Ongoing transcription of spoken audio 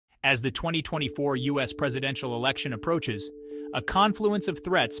As the 2024 U.S. presidential election approaches, a confluence of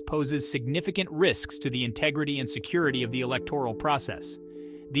threats poses significant risks to the integrity and security of the electoral process.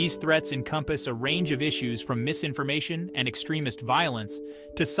 These threats encompass a range of issues from misinformation and extremist violence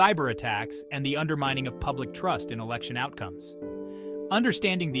to cyber attacks and the undermining of public trust in election outcomes.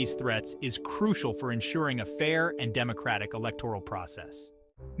 Understanding these threats is crucial for ensuring a fair and democratic electoral process.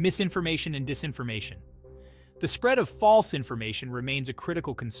 Misinformation and disinformation. The spread of false information remains a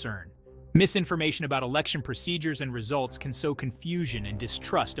critical concern. Misinformation about election procedures and results can sow confusion and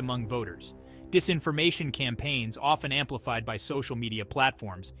distrust among voters. Disinformation campaigns, often amplified by social media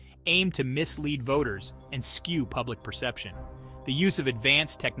platforms, aim to mislead voters and skew public perception. The use of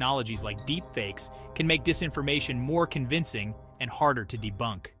advanced technologies like deepfakes can make disinformation more convincing and harder to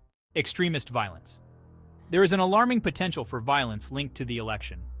debunk. Extremist violence. There is an alarming potential for violence linked to the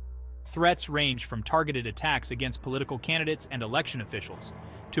election. Threats range from targeted attacks against political candidates and election officials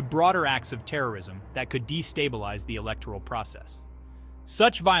to broader acts of terrorism that could destabilize the electoral process.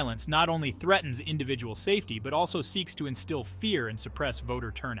 Such violence not only threatens individual safety but also seeks to instill fear and suppress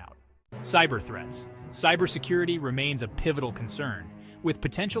voter turnout. Cyber threats. Cybersecurity remains a pivotal concern, with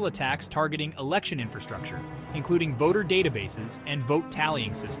potential attacks targeting election infrastructure, including voter databases and vote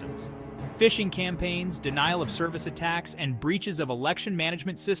tallying systems. Phishing campaigns, denial-of-service attacks, and breaches of election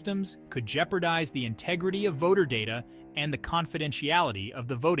management systems could jeopardize the integrity of voter data and the confidentiality of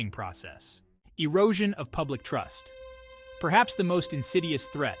the voting process. Erosion of public trust. Perhaps the most insidious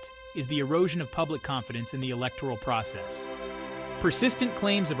threat is the erosion of public confidence in the electoral process. Persistent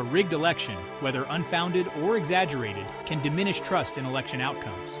claims of a rigged election, whether unfounded or exaggerated, can diminish trust in election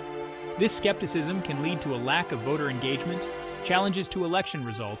outcomes. This skepticism can lead to a lack of voter engagement, challenges to election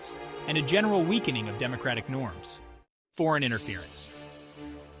results, and a general weakening of democratic norms. Foreign interference.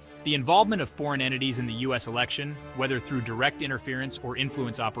 The involvement of foreign entities in the U.S. election, whether through direct interference or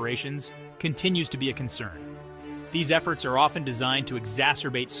influence operations, continues to be a concern. These efforts are often designed to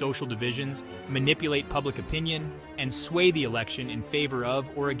exacerbate social divisions, manipulate public opinion, and sway the election in favor of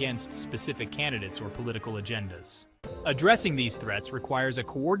or against specific candidates or political agendas. Addressing these threats requires a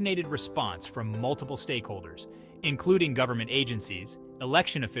coordinated response from multiple stakeholders, including government agencies,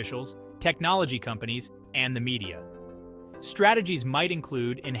 election officials, technology companies, and the media. Strategies might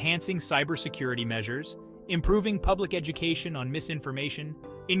include enhancing cybersecurity measures, improving public education on misinformation,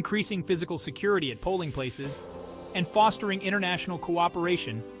 increasing physical security at polling places, and fostering international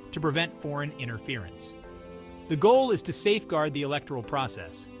cooperation to prevent foreign interference. The goal is to safeguard the electoral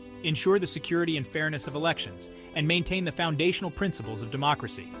process, ensure the security and fairness of elections, and maintain the foundational principles of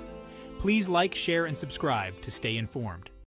democracy. Please like, share, and subscribe to stay informed.